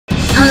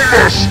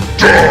must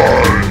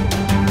die!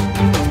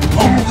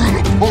 I'm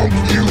gonna pump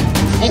you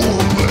full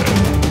of that!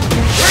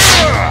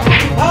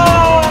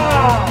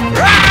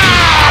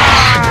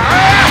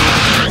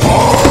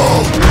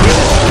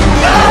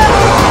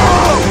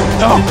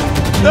 No!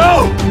 No!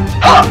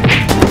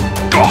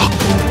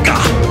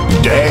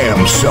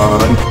 Damn,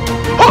 son!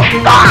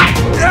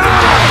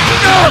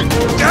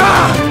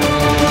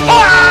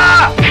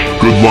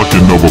 Good luck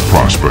in Nova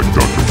Prospect,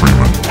 Dr.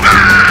 Freeman.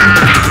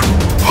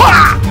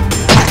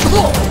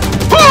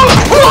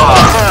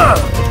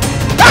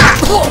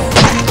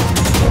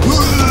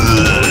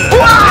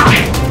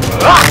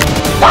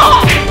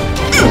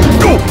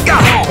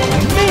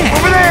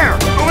 Over there!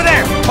 Over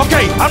there!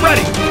 Okay, I'm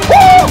ready!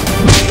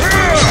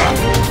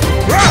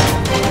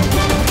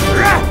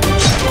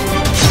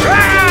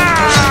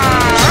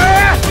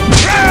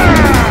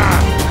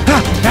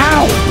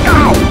 Now!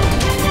 Now!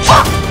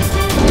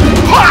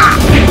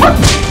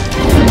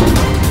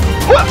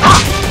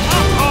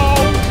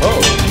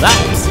 Oh,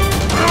 that's...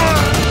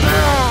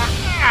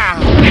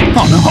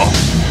 Oh no!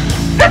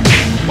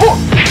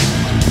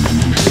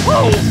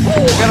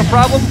 Got a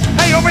problem?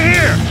 Hey, over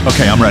here!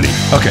 Okay, I'm ready.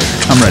 Okay,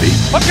 I'm ready.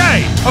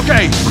 Okay,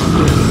 okay.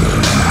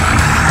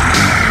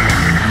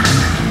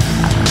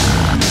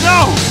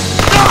 No!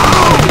 No!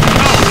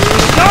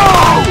 No!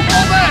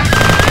 All that!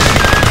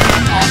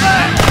 All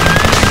that!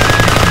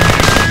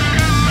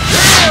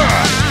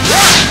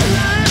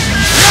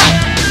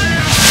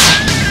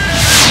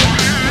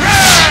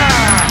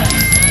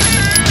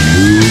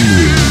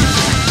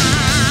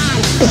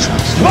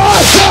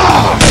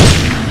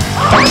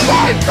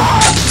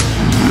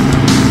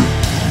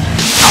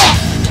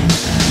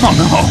 Oh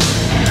no!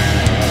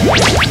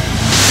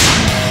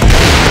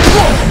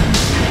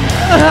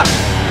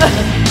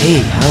 Hey,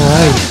 how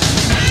are you?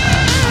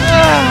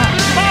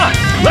 Come on!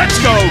 Let's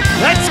go!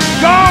 Let's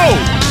go!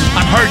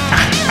 I'm hurt!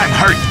 I'm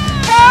hurt!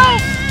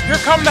 Help! Here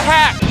come the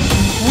hack!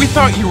 We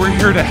thought you were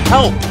here to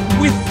help!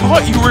 We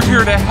thought you were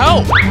here to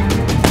help!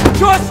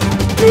 Just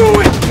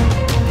do it!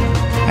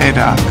 Hey,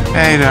 Doc.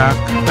 Hey, Doc.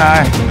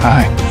 Hi.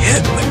 Hi.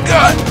 Hit in the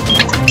gut!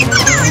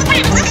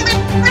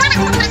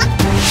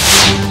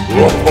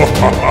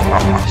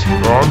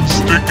 I'm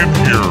sticking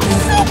here.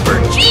 Super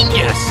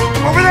genius!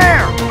 Over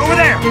there! Over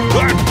there!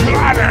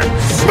 Got it!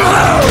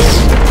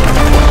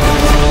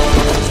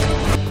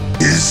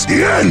 Is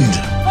the end.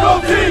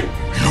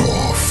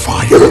 You're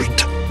fired.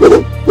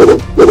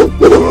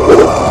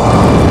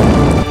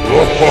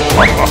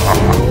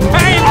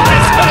 Hey,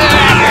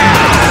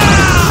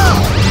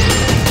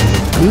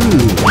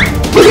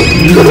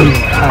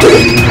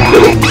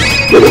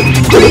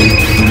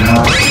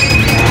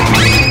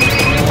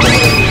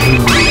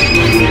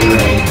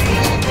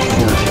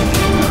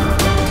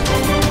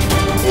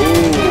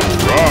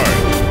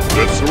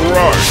 That's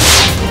right.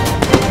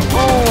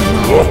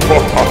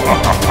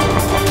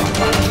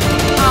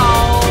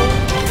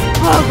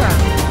 Bugger.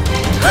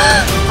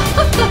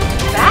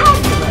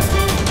 Fabulous.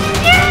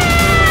 Yeah!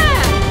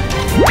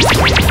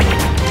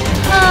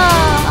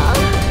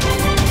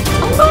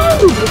 Oh no!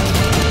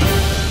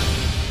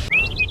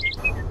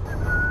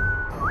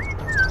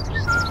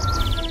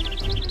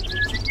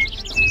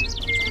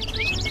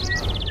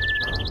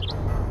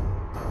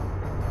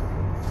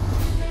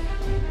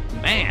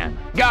 Man,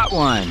 got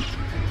one.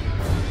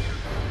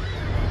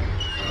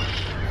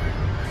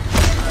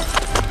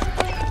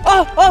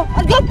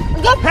 Anh gấp!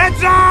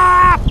 Heads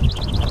up!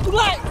 Đúng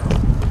lại!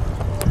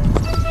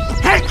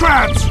 Head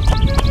crabs!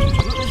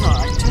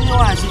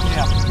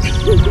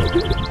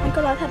 Anh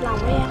có nói thật lòng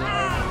với em.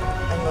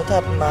 Anh nói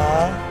thật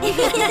mà.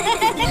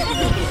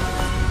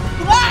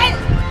 Đúng lại!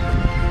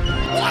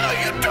 What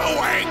are you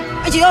doing?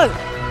 Anh chị ơi,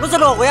 nó giật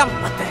đồ của em.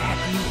 What the heck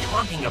are you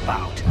talking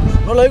about?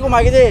 Nó lấy của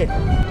mày cái gì?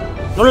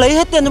 Nó lấy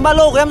hết tiền trong ba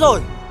lô của em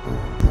rồi.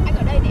 Anh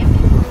ở đây để em.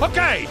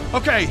 Okay,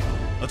 okay.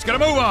 Let's get a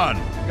move on.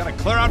 We gotta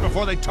clear out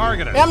before they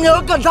target us. Em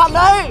nhớ cẩn thận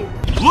đấy.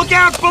 Look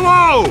out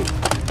below!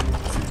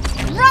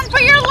 Run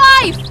for your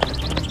life!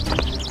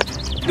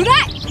 Đứng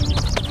lại!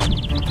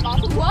 Có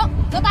phương hướng,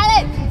 giơ tay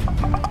lên!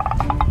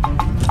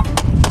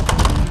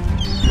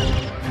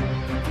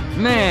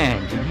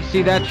 Man, did you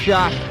see that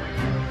shot?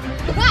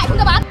 Đứng lại, không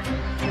được bắn!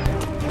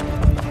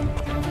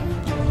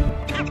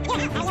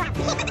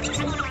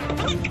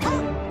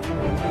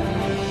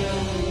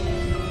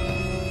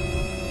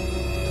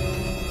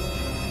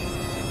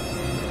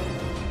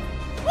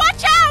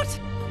 Watch out!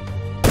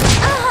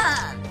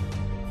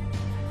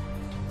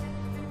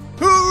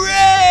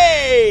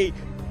 Hooray!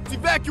 Let's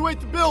evacuate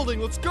the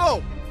building. Let's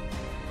go.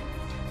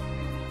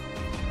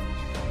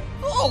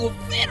 Oh,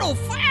 fiddle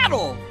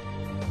faddle!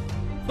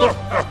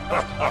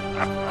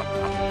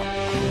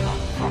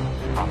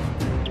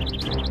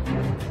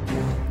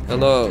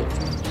 Hello.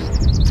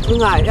 Thưa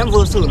ngài, em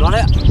vừa xử nó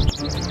đấy ạ.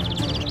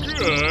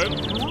 Good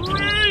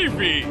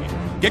gravy!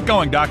 Get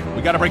going, Doc.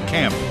 We gotta break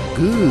camp.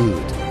 Good.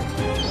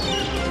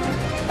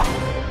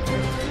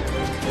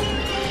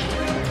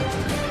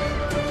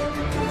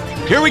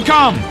 Here we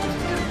come!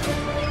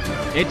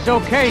 It's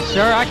okay,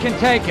 sir. I can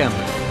take him.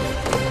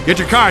 Get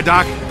your car,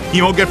 Doc.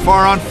 You won't get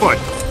far on foot.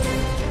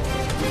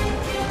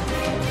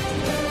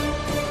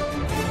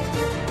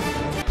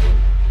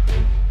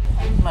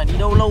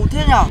 lâu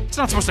thế nhở? It's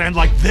not supposed to end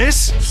like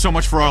this. So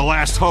much for our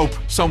last hope.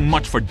 So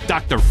much for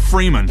Dr.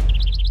 Freeman.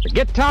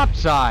 Get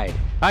topside.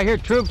 I hear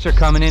troops are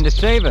coming in to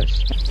save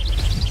us.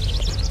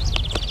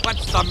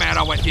 What's the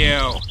matter with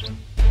you?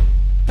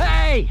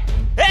 Hey!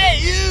 Hey,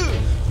 you!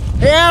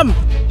 Em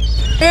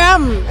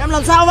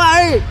làm sao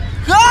vậy?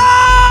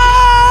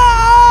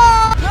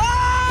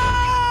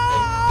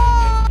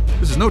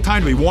 This is no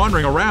time to be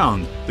wandering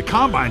around. The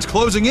Combine's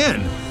closing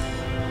in.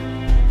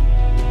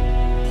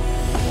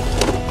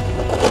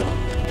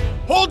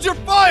 Hold your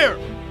fire!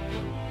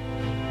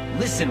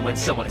 Listen when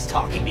someone is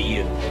talking to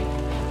you.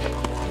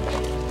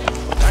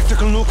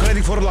 Tactical nuke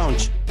ready for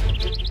launch.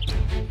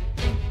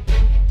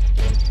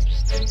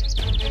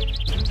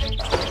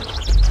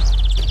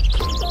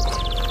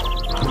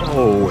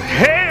 Oh,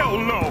 hell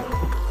no!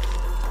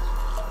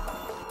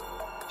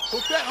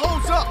 Hook that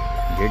hose up!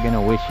 You're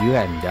gonna wish you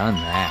hadn't done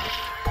that.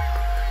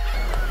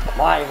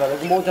 Mày vào lấy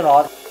mũ cho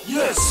nó.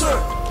 Yes, sir.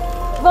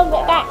 Vâng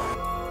vậy bạn.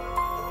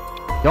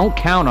 Don't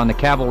count on the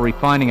cavalry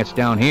finding us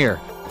down here.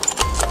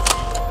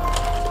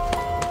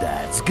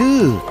 That's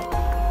good.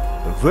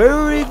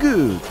 Very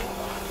good.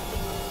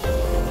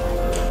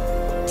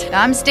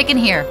 I'm sticking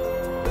here.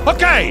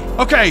 Okay,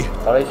 okay.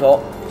 Tao lấy số.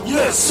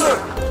 Yes, sir.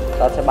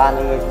 Tao sẽ ban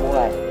cho ngươi cái mũ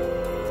này.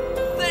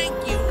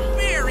 Thank you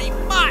very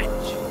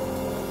much.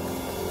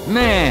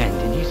 Man,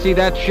 did you see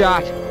that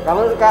shot? Cảm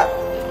ơn các.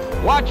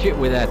 Watch it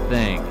with that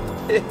thing.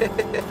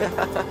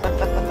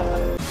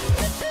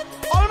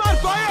 I'm on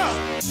fire!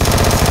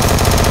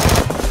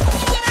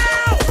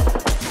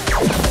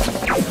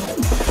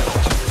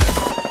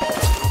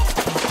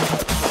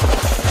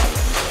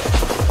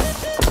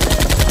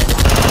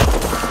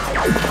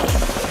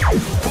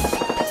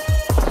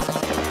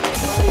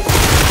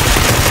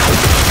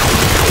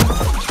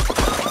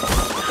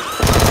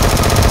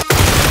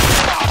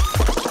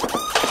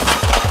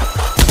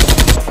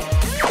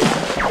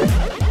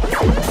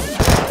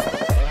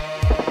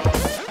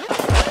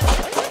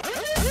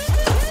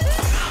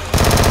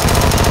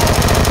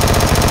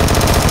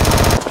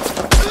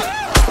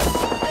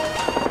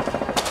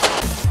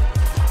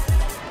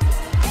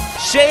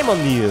 Shame on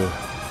you.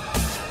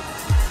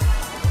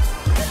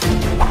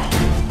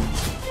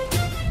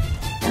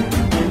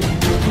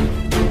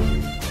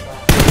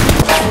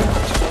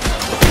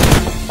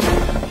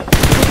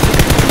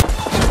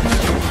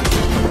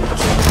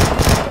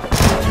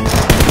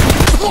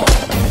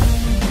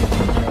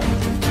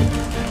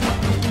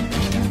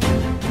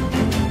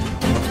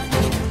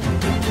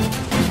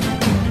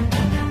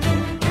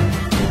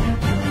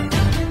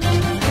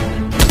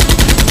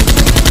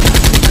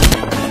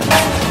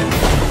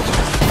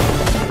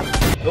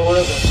 Đô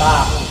lực của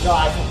ta không cho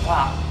ai xúc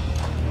phạm.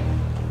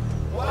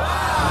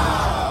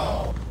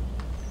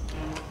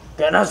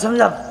 Kẻ nào xâm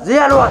nhập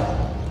giết luôn.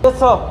 Yes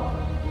sir.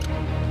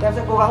 Em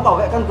sẽ cố gắng bảo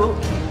vệ căn cứ.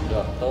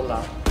 Được, tốt lắm.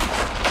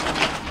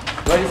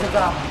 Người đi xem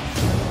sao.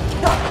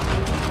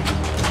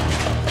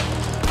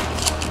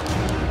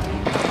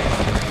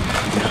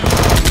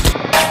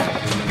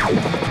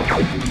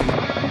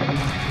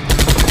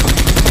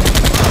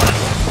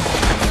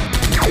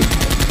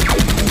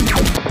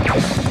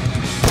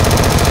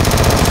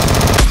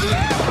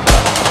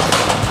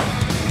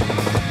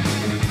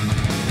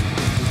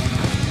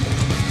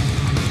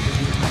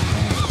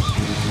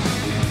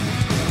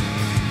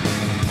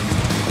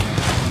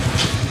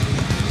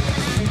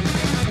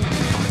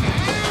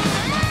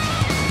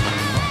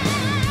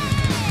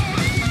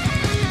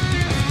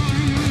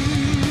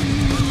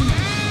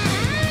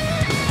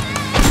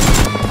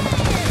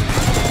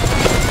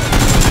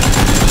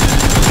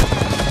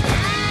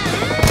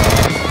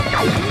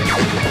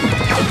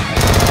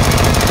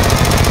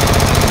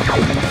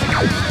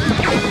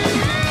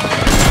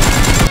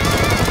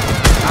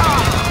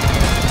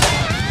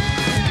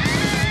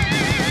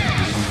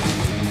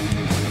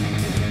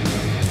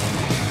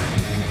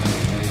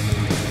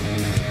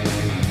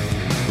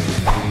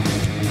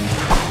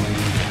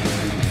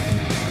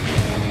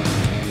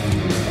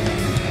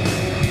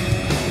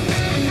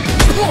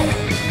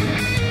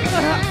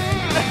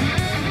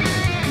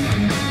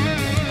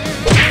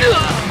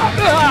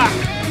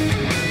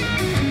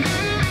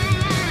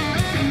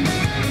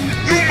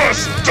 You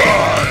must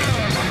die.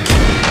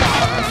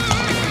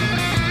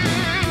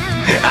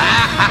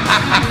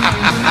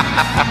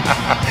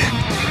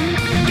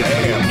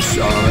 Damn,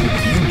 son.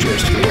 You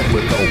just hit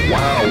with the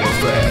wow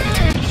effect.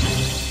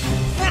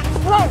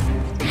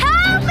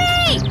 Help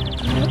me!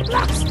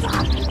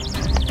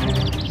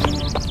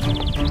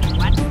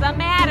 What's the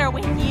matter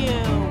with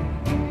you?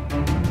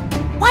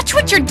 Watch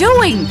what you're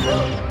doing!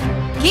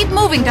 Keep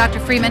moving, Dr.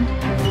 Freeman.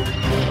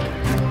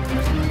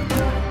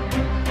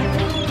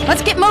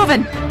 Let's get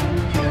moving.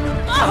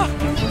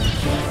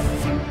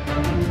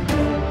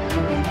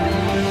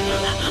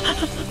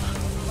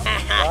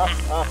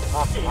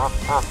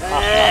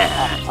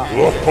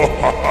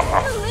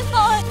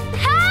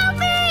 Help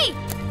me!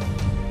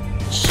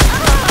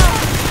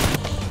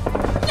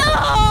 No!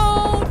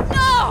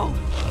 No!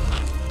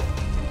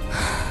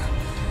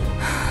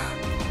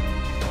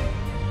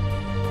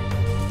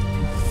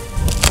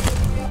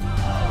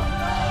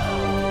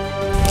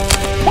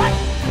 What?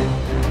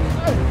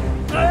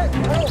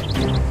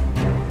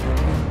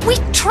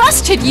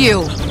 wanted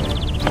you!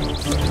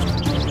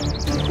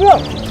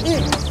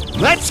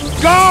 Let's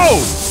go!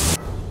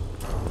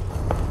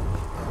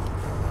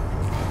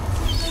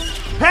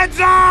 Heads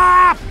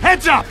up!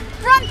 Heads up!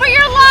 Run for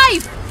your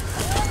life!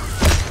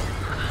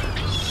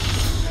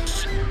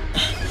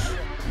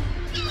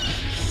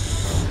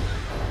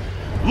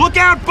 Look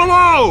out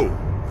below!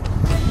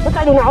 Tất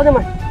cả đường nào thế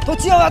mày? Tôi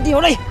chia ra tìm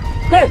vào đây.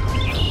 Lên.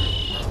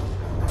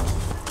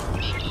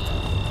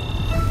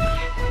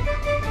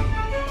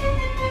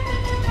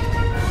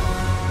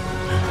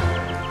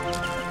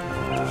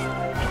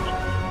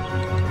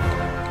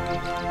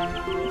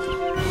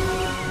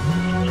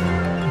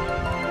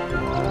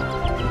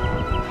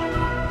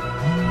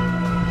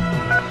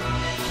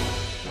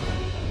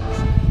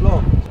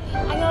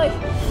 Anh ơi,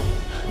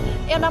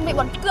 em đang bị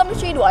bọn cướp nó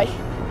truy đuổi.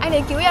 Anh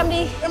đến cứu em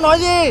đi. Em nói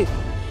gì?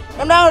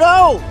 Em đang ở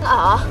đâu?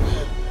 Ở.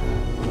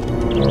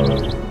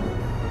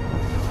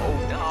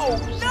 No!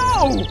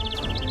 No!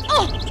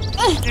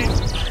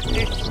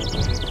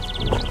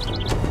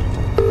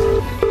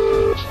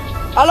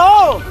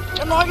 Alo,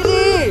 em nói cái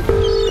gì?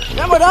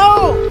 Em ở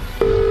đâu?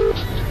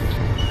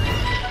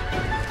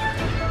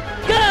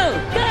 Go!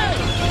 Go!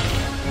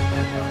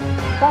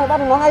 Sao người ta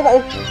đừng nói hay vậy?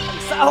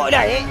 Xã hội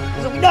này ấy,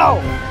 dùng cái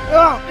đầu,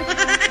 đúng không?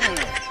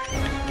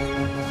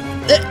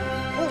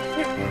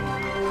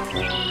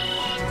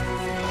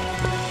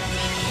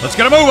 Let's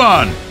get a move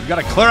on! We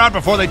gotta clear out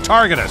before they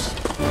target us.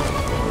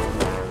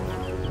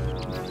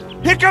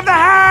 Here come the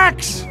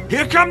hacks!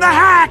 Here come the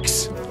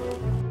hacks!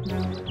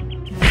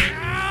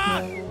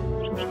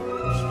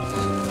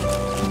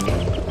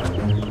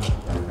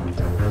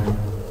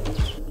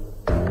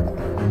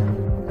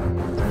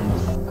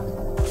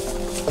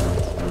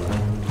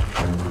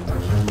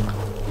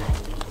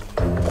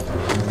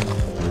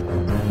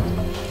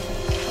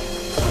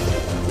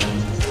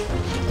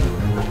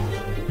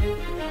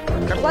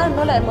 Quá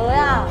nô lệ mới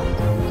à?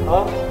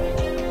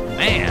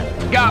 Man,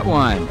 got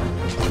one.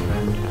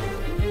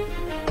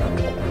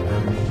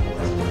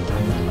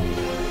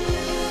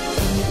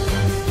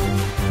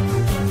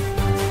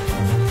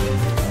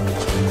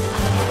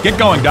 Get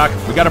going, Doc.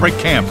 We gotta break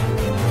camp.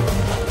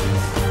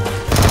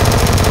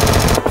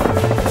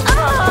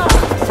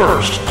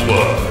 First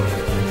blood.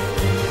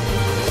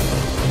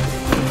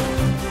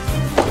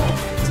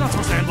 It's not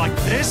supposed to end like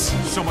this.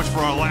 So much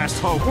for our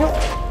last hope.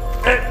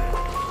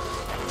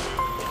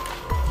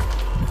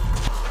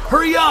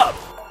 Hurry up!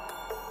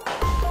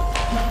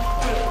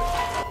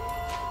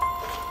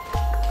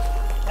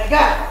 Đại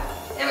ca,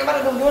 em bị bắt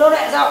được đồng chí đâu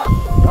đệ sao?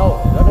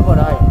 Đâu, nó đứng vào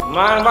đây.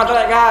 Mang vào cho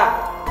đại ca.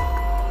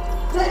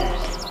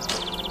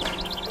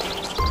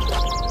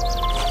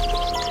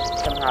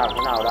 Xem hào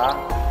thế nào đã.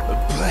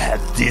 Bad,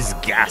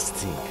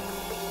 disgusting.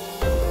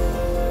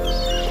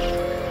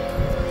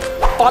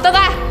 Bỏ tao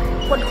ra!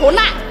 Quần khốn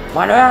nạn!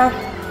 Mày nói ai?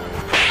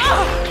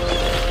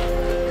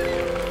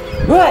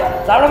 Ngươi,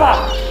 dám đâu mà,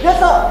 biết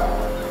sợ.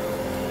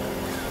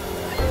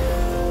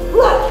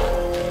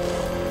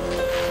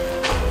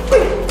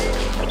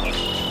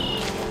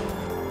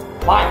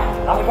 Mày,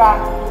 làm cái ca.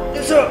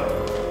 Tiếp sự.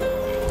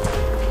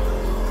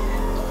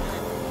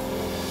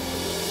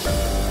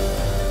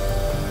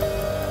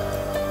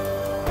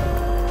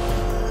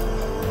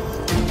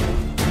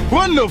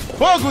 What the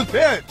fuck was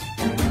that?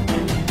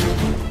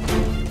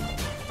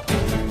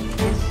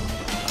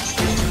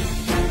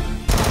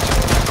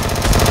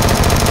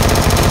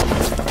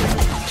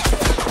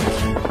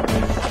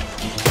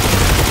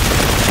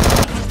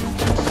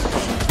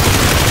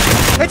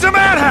 It's a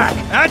mad hack!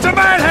 It's a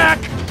mad hack!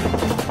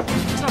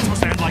 It's not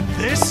supposed to end like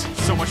this.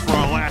 So much for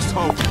our last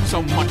hope.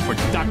 So much for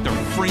Dr.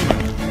 Freeman.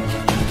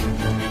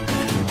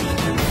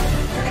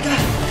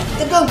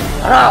 Tiến công.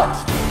 Nào.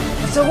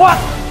 So what?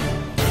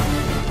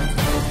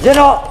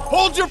 General.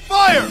 Hold your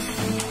fire!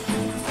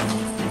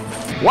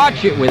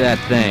 Watch it with that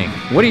thing.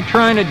 What are you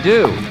trying to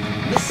do?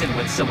 Listen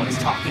when someone is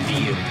talking to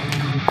you.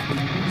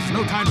 There's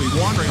no time to be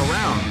wandering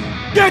around.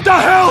 Get the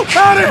hell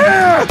out of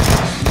here!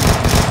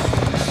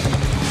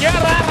 Get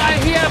out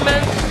of here,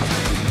 man!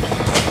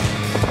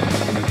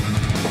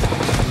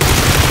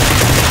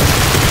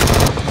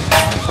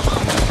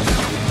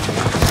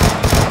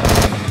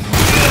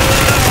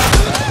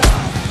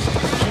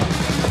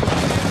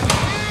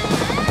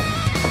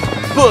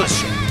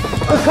 Bush!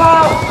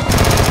 Không.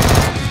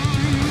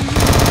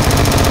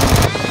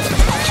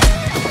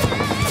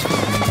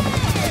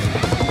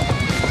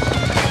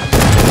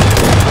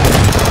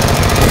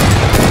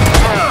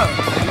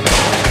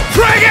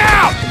 Drag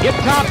out! Get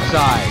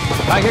topside.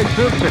 I hear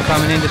troops are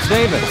coming in to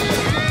save us.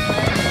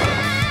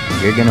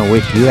 You're gonna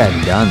wish you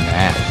hadn't done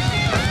that.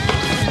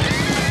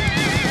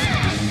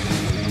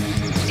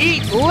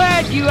 Eat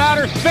lead, you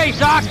outer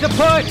space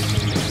octopus!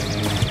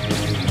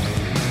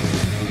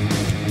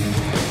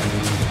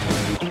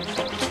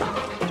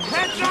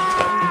 Heads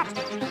up!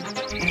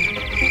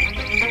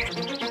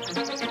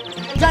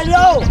 Chạy đi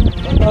đâu?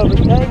 Từ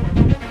bình tĩnh.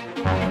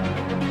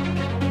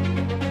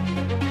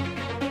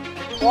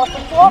 What?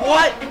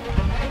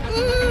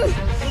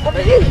 What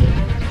are you?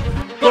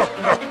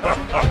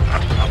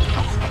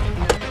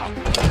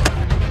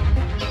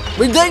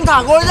 Bình tĩnh,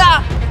 thả gối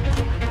ra.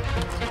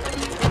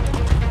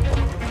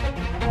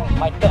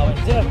 Mày tự mày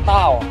giết được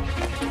tao à?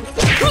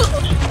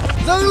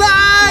 Dừng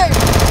lại!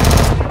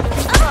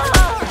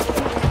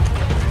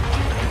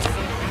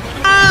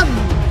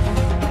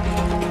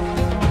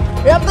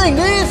 Em tỉnh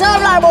đi, sao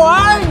em lại bỏ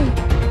anh?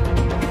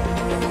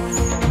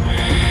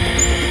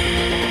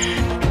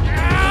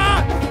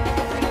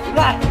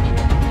 Lại!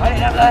 Mày để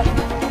em đây!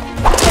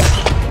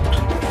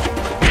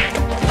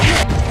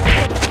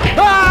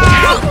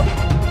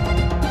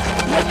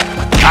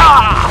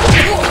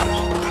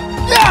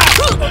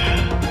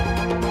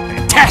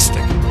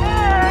 Fantastic!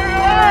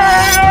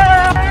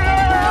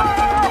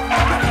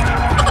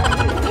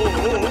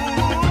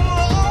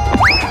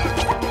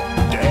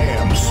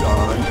 Damn,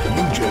 son,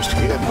 you just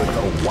hit with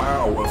a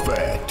wow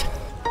effect.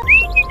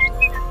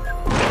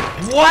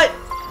 What?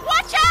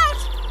 Watch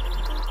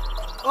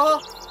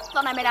out!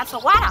 Dạo này mày đạp sổ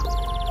quát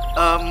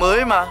à?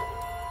 Mới mà.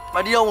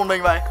 Mày đi đâu một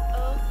mình vậy?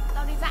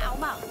 Tao đi dạo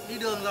mà. Đi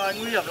đường rồi,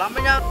 nguy hiểm lắm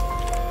đấy nhá.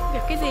 Việc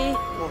cái gì?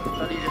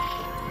 Tao đi đi.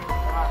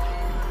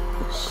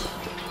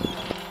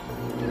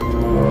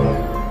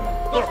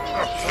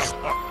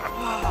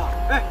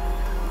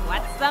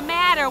 What's the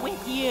matter with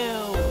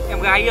you?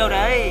 Em gái yêu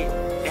đấy.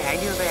 Để anh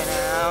đưa về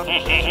nào.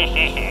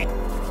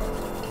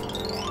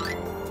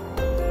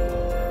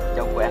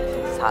 Trông của em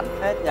xinh xắn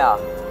phết nhờ.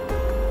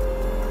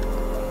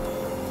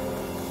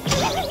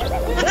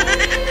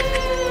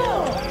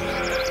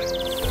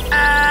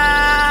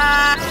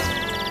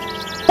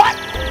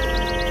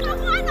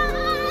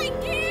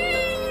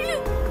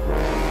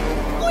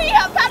 Nguy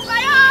hiểm thật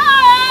mày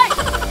ơi!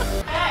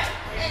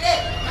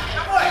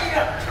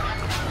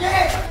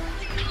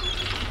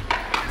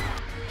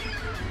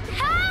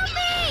 Help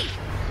me!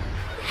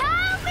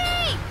 Help me!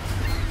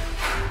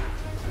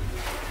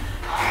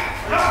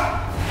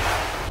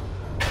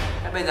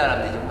 Thế bây giờ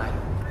làm gì chúng mày?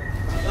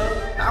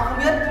 Tao không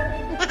biết.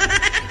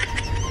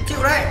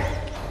 Chịu đây.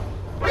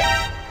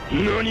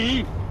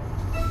 NANI?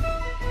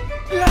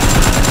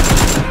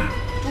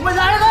 Chúng mày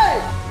ra đây!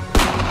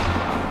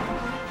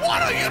 What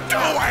are you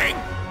doing?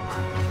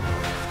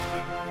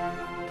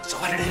 Sao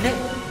ai đến đấy?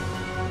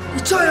 Ui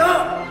trời ơi!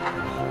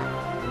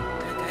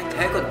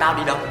 Thế còn tao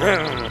đi đâu?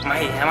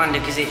 Mày em ăn được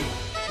cái gì?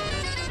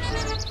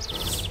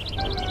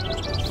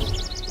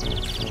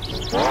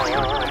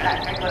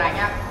 Lại canh của anh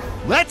nhá.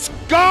 Let's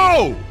go!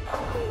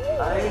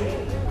 Đấy.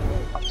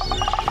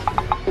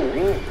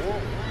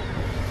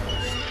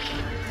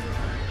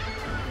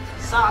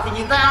 Sợ thì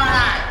nhìn tao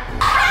này.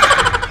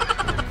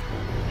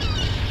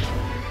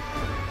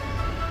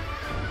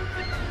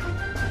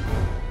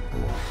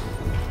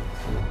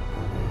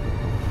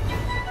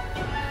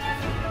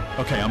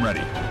 Okay, I'm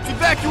ready.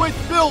 Evacuate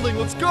the building,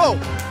 let's go!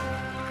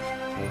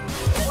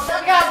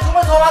 Các em, chúng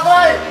mày dồn vào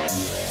thôi.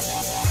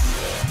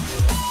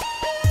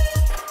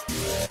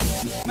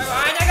 Mày bảo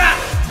ai nhá cả?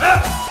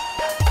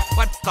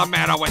 What's the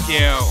matter with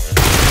you?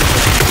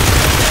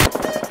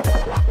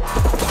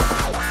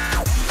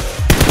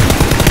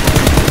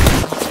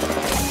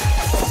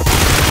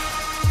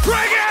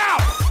 Drag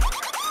out!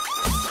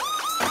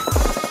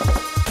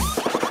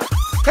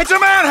 It's a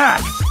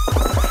manhack!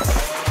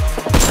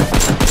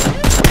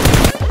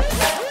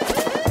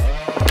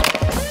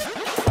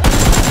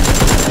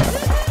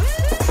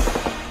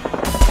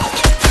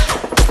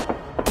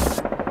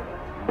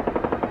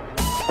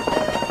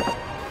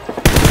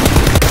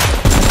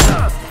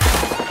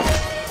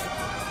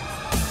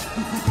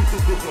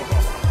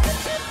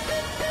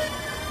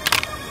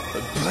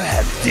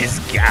 That's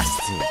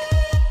disgusting.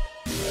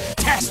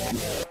 Test.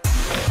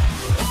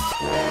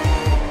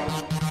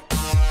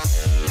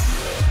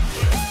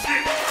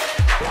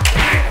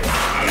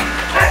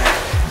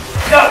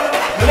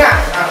 Đứng à?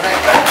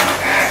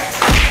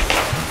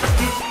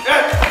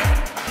 Đây.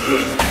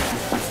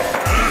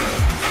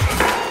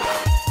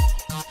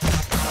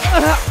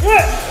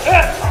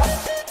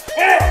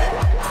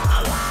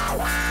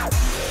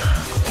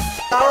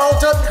 Tao đau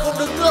chân không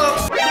đứng được.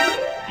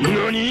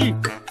 NANI?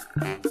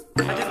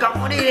 Mày cứ cõng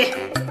nó đi đi.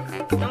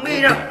 Nó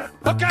đi nào.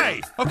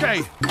 Okay,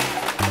 okay.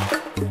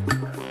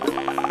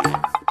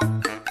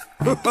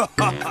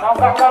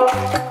 Không.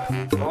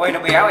 Ôi nó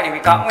béo vậy thì mày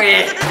cõng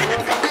đi.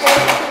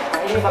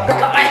 Đi mà cất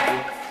lại.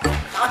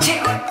 Nó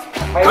chịu.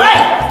 Mày ơi.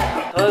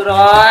 Thôi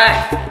rồi.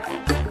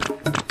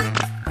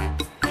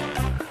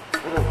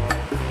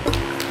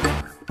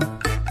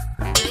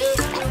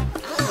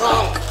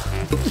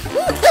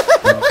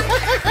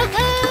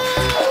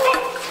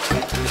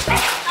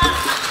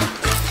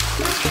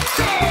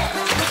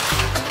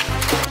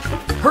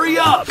 Hurry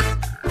up!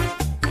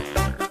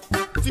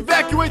 Let's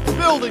evacuate the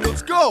building,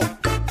 let's go!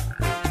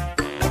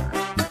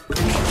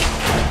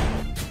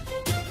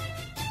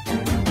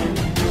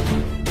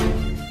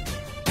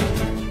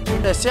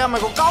 Để xem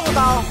mày có cõng của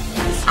tao.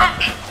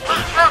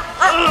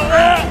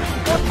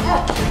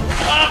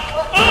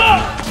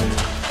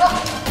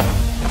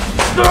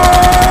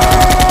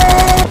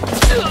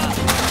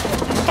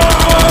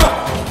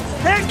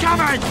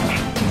 Incoming!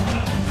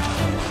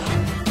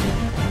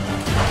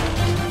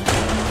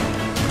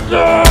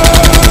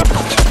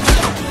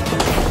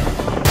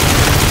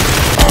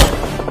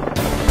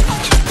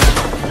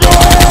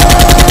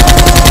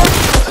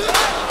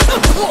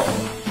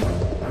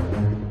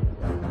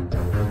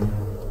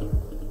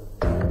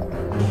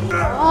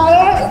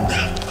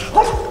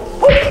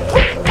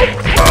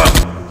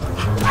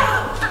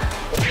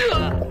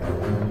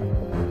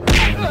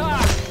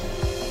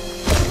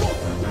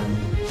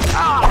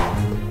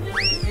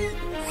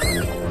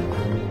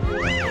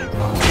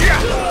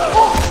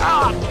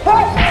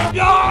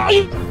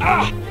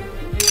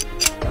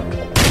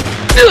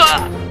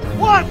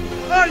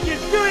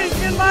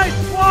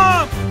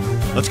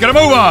 Let's get a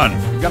move on.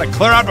 We gotta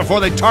clear out before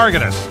they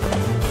target us.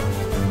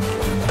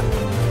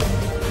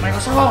 Mày có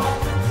sao không?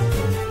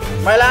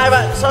 Mày là ai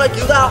vậy? Sao lại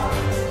cứu tao?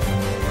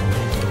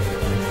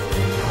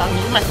 Tao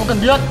nghĩ mày không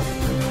cần biết.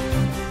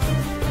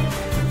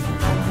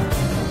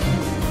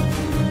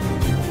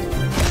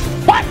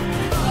 What?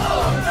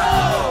 Oh,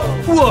 no!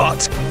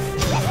 What?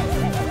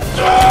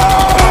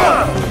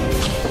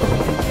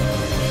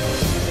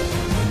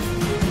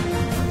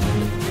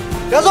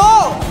 Kéo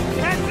rô!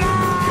 Heads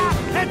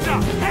up! Heads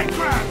up! Head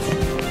grabs!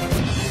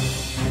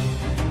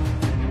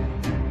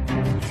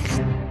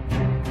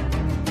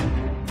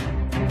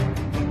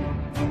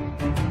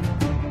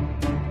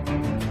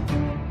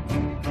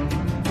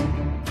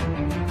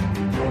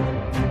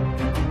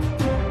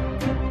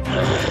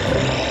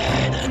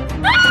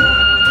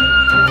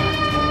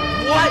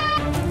 What?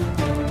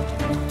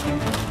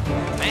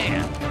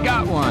 Man,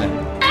 got one.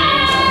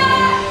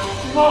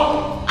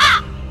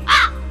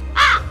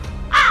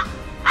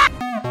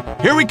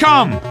 Here we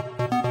come!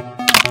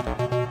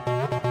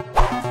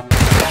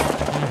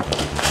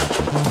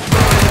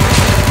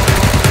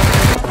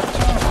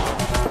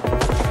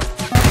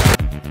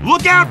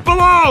 Look out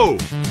below!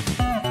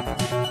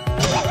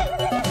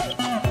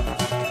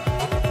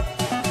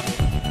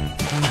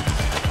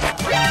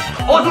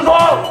 Ôi chú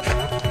rô!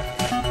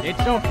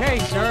 It's okay,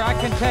 sir. I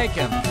can take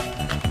him.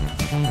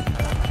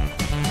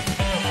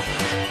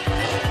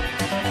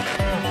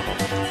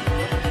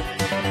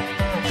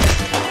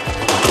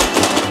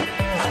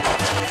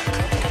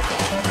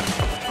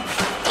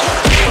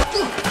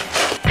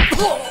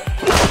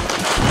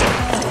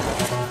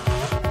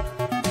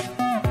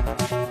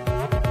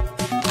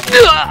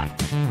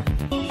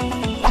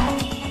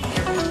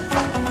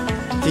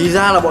 Thì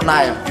ra là bọn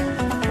này à?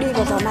 Đi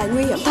vào giờ này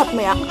nguy hiểm thật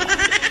mày ạ.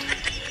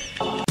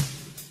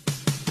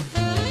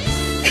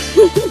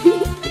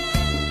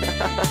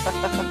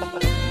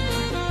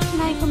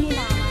 Nay không đi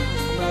làm à?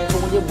 Hôm nay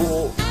không có nhiệm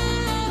vụ.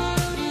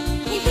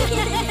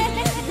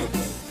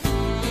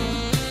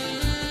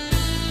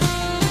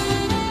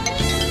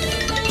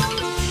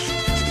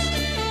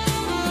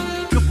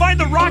 You'll find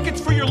the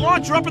rockets for your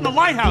launcher up in the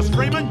lighthouse,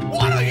 Freeman!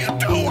 What are you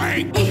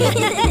doing?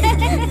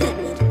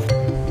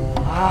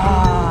 À,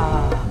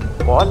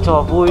 có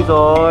trò vui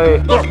rồi.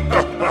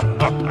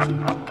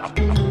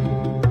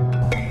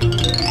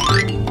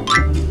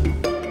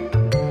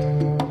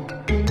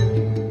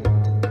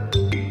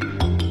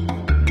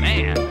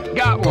 Man,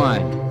 got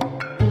one.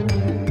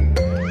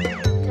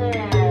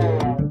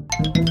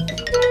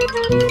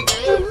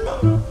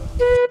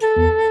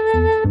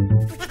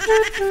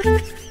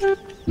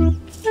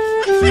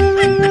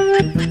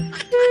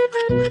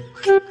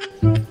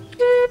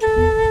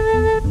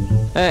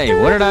 Hey,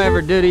 what did I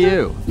ever do to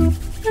you?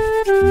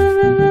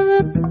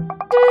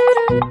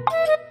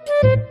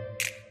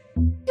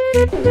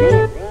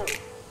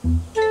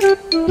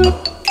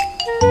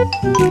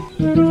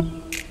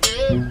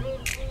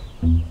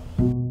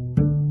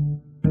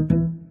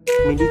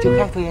 Mình đi chỗ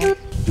khác thôi em.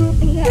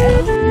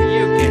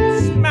 You can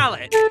smell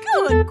it.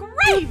 Good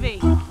gravy!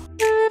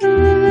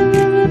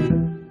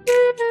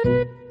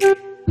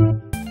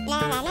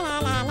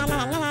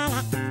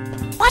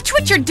 Watch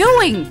what you're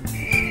doing!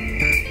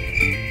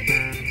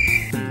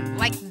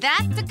 Like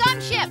that's a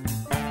gunship!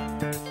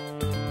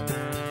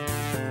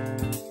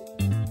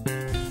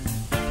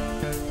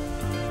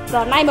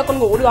 Giờ nay mà còn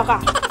ngủ được à?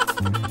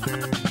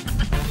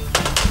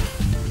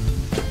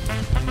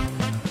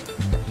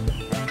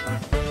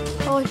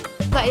 Thôi,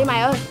 dậy đi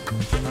mày ơi.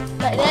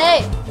 Dậy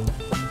đi.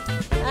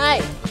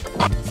 Đây,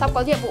 sắp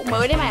có nhiệm vụ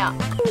mới đấy mày ạ.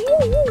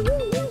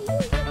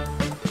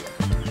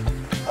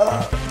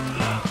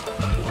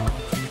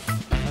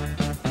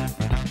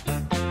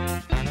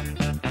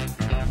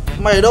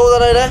 Mày ở đâu ra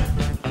đây đấy?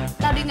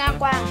 Tao đi ngang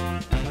qua.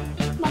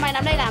 Mà mày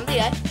nằm đây làm gì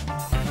đấy?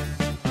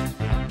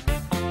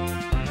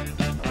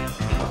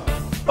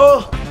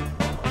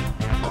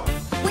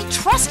 We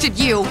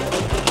trusted you.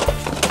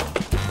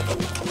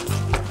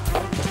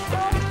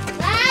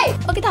 Này,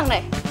 ơ cái thằng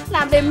này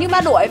làm gì như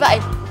ma đuổi vậy?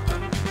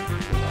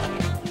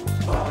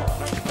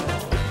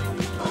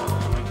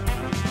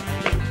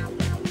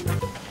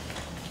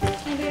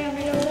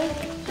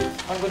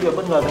 Anh có điều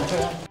bất ngờ dành cho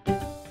em.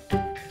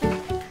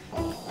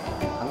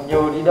 Thằng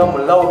Như đi đâu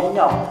mà lâu đi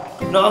nhở?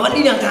 Nó vẫn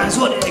đi đằng thang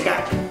suốt đấy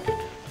cả.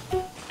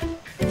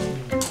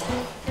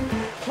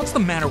 What's the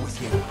matter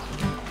with you?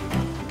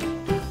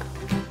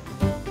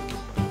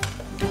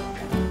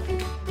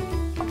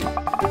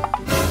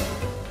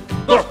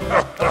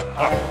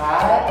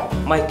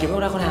 Mày kiếm đâu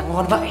ra con hàng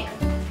ngon vậy?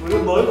 Một đứa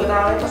mới của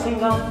tao đấy, có xinh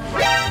không?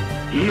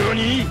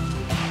 Nani?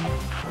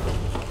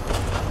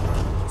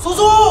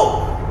 Suzu!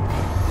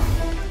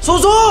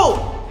 Suzu!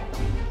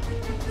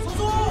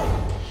 Suzu!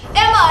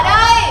 Em ở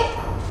đây.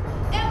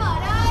 Em ở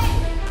đây.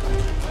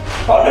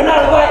 Bọn đứa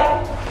nào là vậy?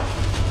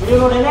 Đưa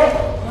nó đến đấy.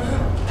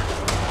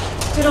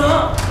 Thế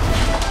đó.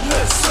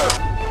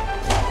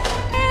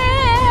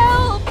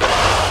 Help.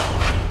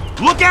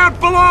 Look out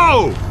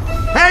below!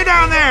 Hey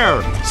down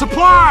there!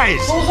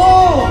 Supplies!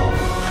 Suzu!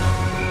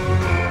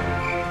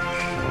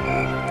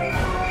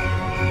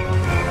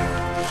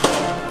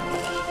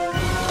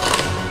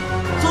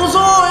 Đồ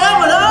xô,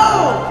 em ở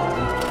đâu?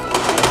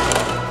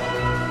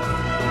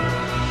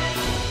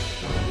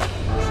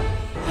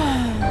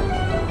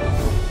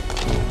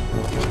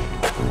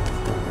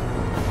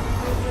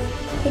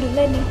 Thôi đứng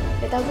lên đi,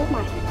 để tao giúp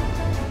mày.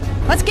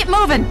 Let's get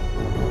moving.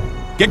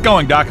 Get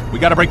going, Doc. We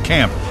gotta break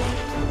camp.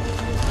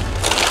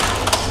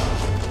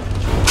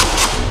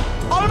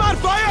 I'm on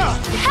fire!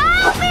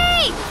 Help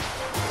me!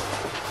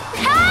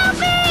 Help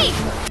me!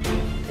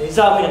 Thế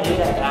giờ mình đến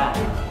đại ca.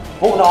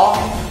 Vụ đó.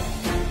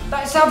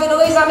 Tại sao việc nó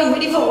gây ra mình phải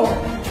đi phụ?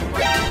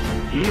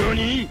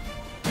 Nani?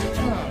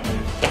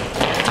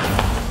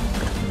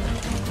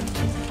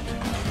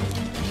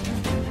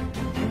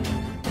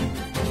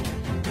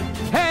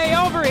 Hey,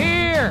 over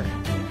here!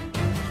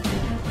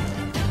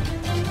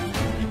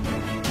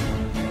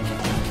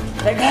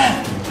 Đại ca,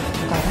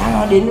 cả thang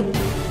nó đến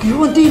cứu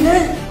con tin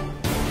đấy.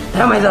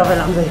 Thế mày giờ phải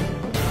làm gì?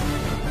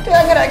 Thế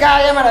anh cái đại ca,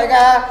 em là đại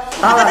ca.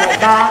 Tao là đại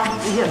ca,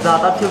 nhưng hiện giờ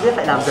tao chưa biết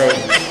phải làm gì.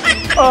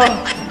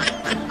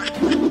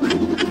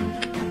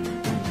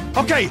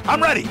 Okay,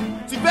 I'm ready.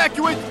 Let's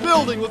evacuate the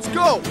building. Let's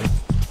go.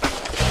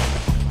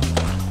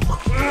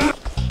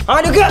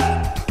 Hai đứa kia,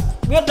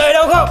 biết đây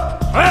đâu không?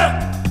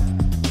 Hả?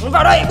 Muốn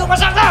vào đây, bước vào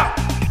sang tao.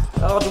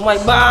 Tao cho chúng mày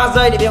 3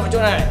 giây để biết vào chỗ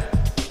này.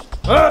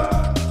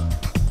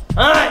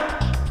 2,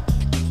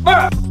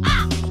 3.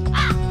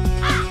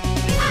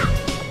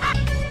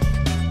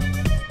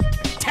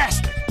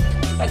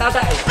 Tại tao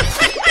chạy.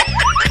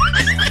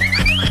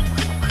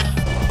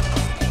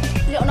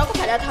 Liệu nó có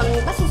phải là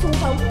thằng bắt su su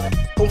không?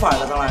 Không phải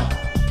là thằng này.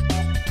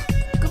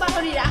 Cứ bắt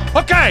nó đi đã.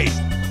 Okay.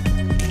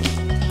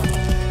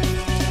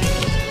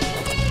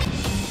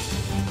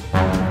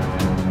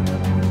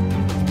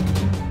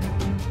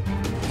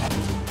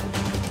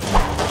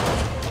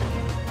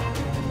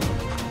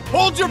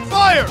 Hold your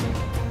fire!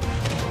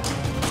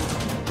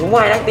 Chúng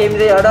mày đang tìm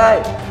gì ở đây?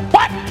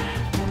 What?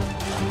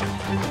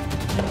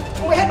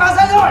 Chúng mày hết 3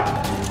 giây rồi.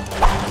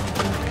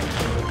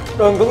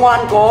 Đừng có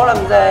ngoan cố làm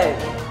gì.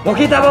 Một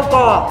khi ta bóp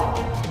cò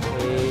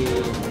thì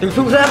tiếng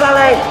súng sẽ vang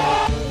lên.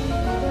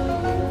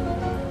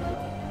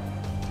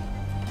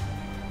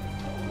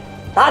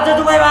 Ta cho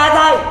chúng mày 3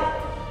 giây.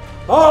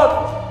 1,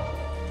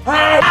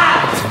 2,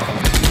 3.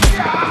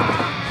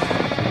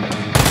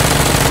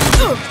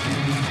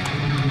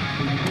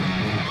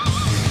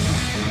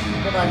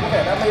 Các bạn có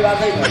thể đã 13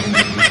 giây rồi.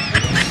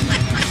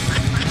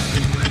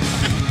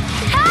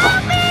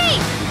 Help me!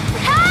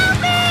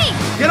 Help me!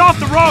 Get off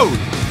the road.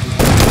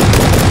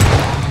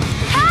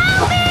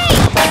 Help me!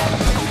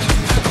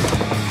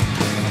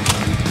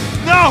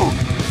 No.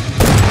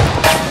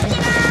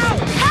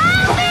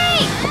 Help me!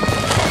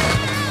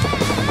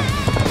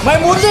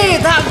 Mày muốn gì?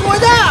 Thả tôi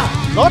ra.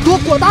 Nó thuộc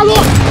của tao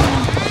luôn!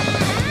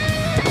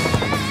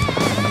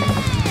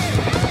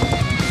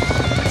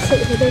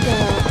 Sự thì bây giờ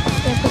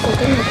em không có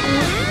cách nào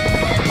khác.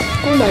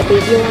 Không bởi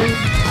vì yêu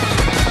anh